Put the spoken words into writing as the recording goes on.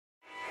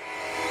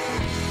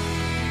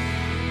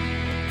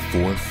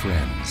four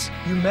friends.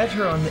 You met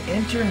her on the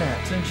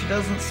internet and she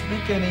doesn't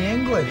speak any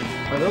English.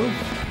 Are those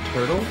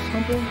turtles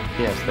humping?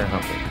 Yes, they're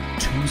humping.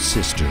 Two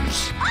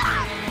sisters.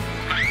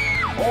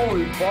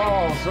 Holy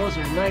balls, those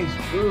are nice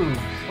boobs.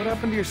 What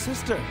happened to your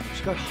sister?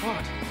 She got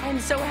hot. I'm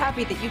so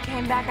happy that you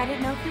came back. I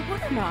didn't know if you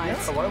would or not.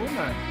 Yeah, why wouldn't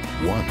I?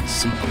 One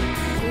secret.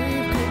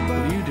 What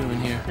are you doing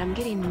here? I'm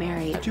getting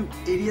married. You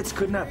idiots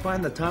could not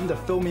find the time to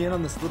fill me in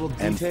on this little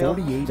And detail.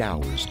 48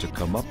 hours to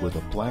come up with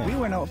a plan. We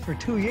went out for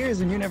 2 years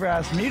and you never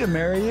asked me to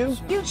marry you.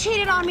 You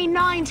cheated on me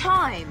 9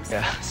 times.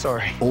 Yeah,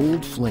 sorry.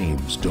 Old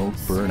flames don't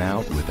burn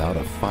out without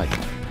a fight.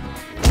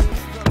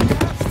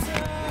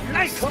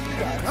 Nice hook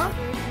guy, huh?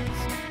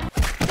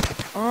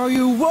 Are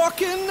you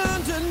walking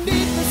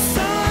underneath the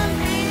sun?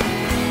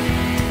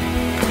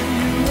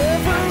 You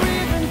ever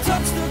even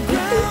touch the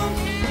ground?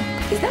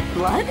 Is that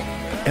blood?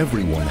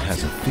 Everyone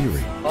has a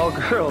theory. All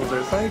girls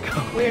are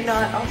psycho. We're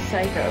not all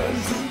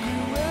psychos.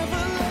 You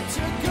ever let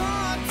your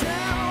guard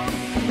down?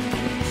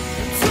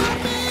 Tell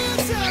me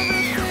it's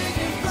everything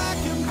in black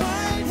and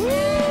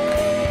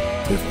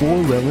white. Before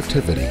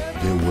relativity,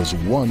 there was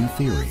one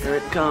theory. Here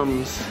it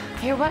comes.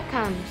 Here, what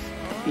comes?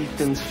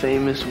 Ethan's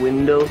famous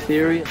window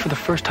theory. For the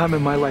first time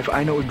in my life,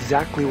 I know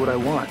exactly what I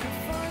want.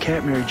 I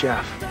can't marry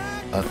Jeff.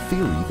 A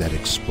theory that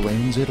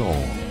explains it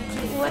all.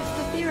 What's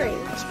the theory?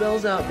 It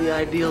spells out the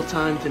ideal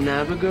time to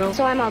nab a girl.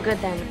 So I'm all good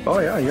then. Oh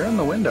yeah, you're in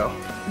the window.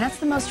 That's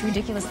the most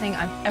ridiculous thing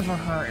I've ever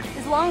heard.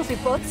 As long as we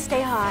both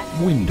stay hot.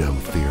 Window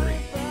theory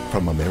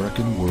from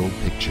American World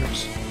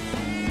Pictures.